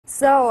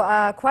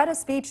So, quite a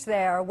speech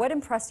there. What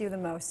impressed you the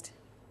most?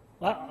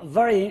 Well,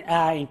 very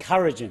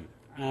encouraging,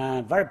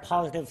 very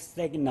positive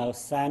signal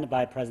sent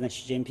by President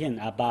Xi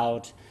Jinping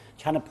about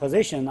China's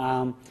position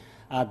on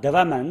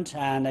development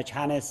and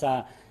China's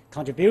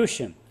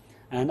contribution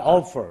and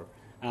offer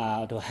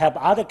to help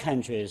other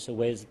countries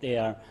with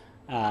their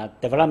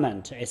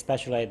development,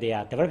 especially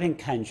the developing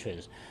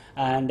countries.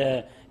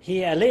 And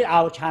he laid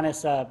out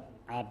China's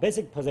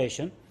basic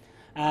position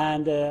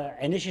and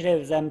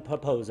initiatives and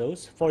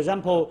proposals. For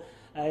example,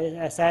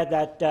 I said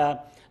that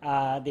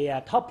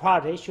the top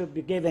priority should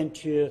be given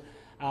to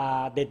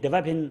the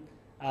developing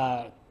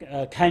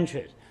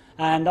countries,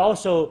 and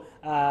also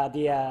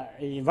the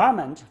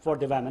environment for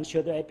development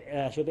should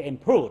be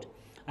improved.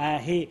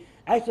 He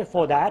actually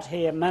for that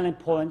he mainly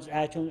points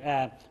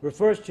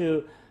refers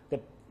to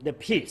the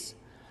peace,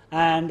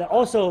 and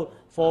also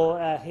for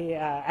he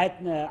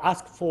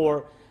asked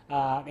for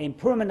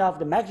improvement of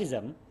the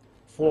mechanism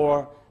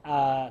for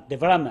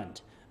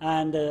development.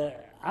 And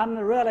I'm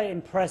really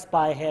impressed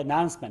by his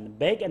announcement,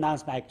 big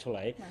announcement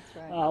actually,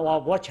 That's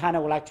right. what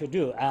China would like to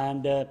do.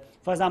 And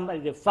for example,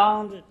 the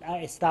fund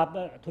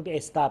to be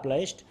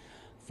established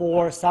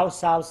for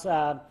South-South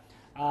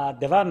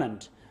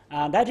development.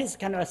 That is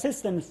kind of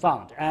assistance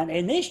fund. And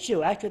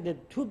initial, actually the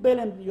 $2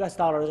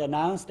 billion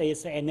announced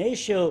is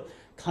initial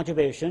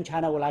contribution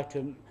China would like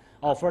to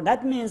offer.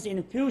 That means in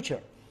the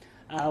future,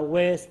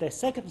 with the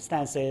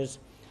circumstances,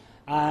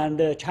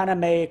 and China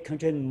may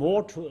contribute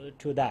more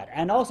to that.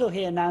 And also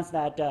he announced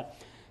that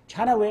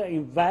China will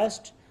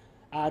invest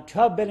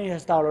 $12 billion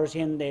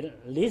in the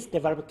least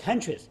developed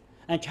countries.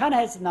 And China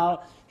has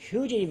now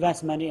huge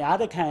investment in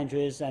other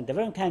countries and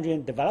developing countries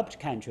and developed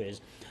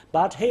countries.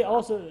 But he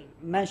also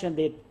mentioned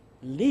the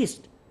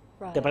least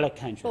developed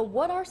countries. But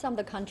what are some of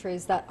the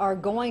countries that are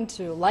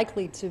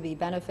likely to be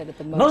benefited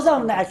the most? Most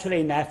of them are actually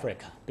in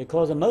Africa,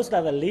 because most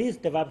of the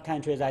least developed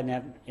countries are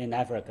in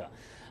Africa.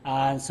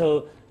 And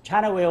so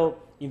China will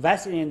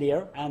invest in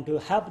there and to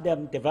help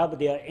them develop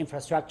their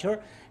infrastructure,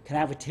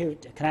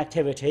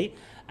 connectivity,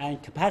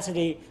 and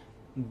capacity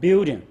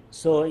building.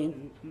 So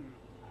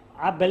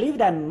I believe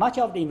that much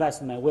of the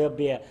investment will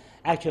be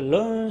actually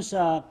loans,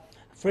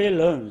 free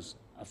loans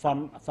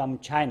from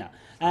China.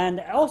 And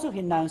also he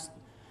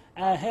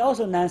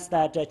also announced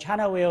that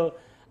China will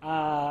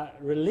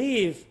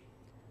relieve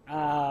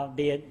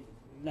the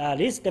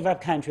least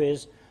developed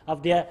countries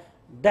of their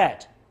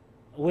debt,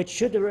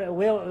 which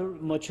will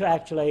mature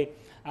actually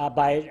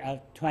by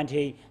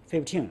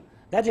 2015.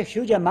 That's a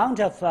huge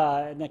amount of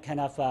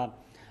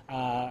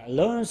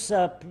loans,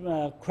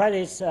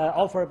 credits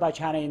offered by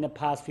China in the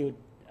past few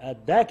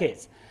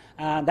decades.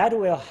 And that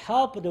will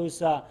help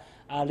those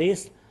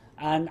least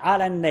and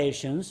island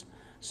nations.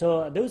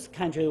 So those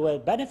countries will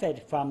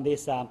benefit from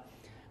this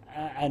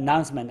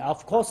announcement.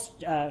 Of course,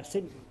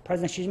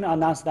 President Xi Jinping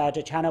announced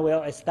that China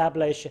will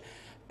establish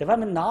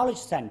Development Knowledge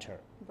Center,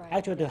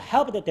 actually to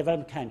help the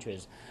developed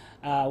countries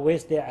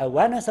with the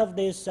awareness of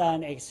this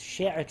and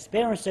share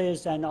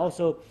experiences, and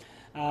also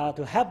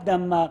to help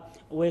them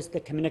with the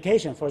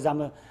communication. For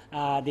example,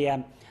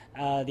 the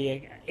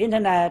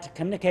internet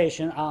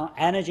communication on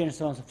energy and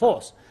so on and so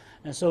forth.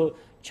 And so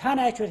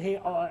China actually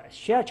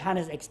share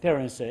China's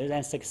experiences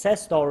and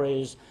success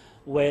stories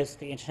with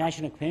the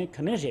international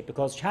community,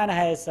 because China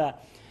has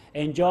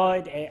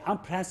enjoyed an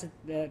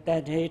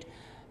unprecedented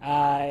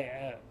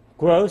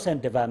growth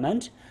and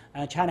development.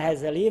 China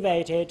has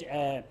alleviated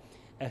a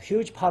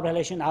huge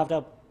population out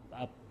of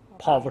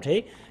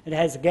poverty. It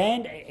has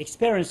gained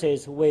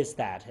experiences with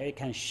that. It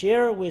can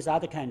share with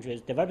other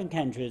countries, developing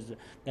countries,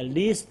 the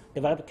least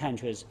developed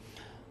countries,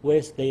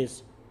 with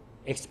this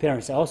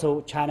experience.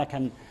 Also, China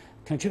can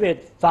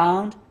contribute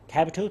fund,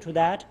 capital to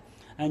that,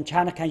 and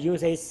China can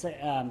use its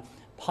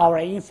power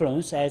and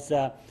influence as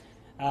a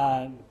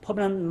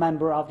permanent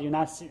member of the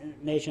United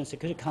Nations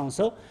Security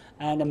Council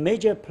and a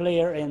major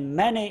player in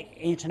many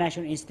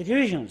international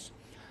institutions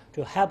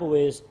to help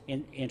with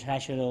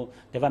international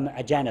development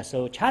agenda.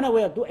 So China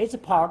will do its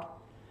part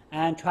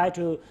and try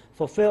to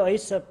fulfill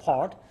its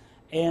part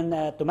in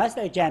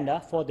domestic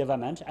agenda for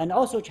development. And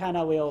also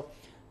China will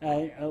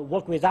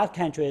work with other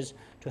countries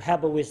to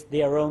help with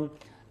their own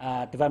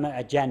development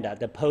agenda,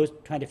 the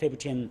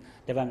post-2015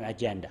 development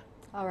agenda.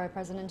 All right,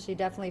 President Xi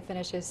definitely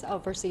finished his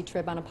overseas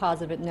trip on a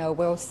positive note.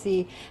 We'll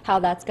see how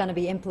that's going to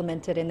be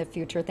implemented in the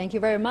future. Thank you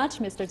very much,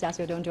 Mr. Jia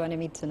Xiudong, joining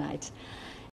me tonight.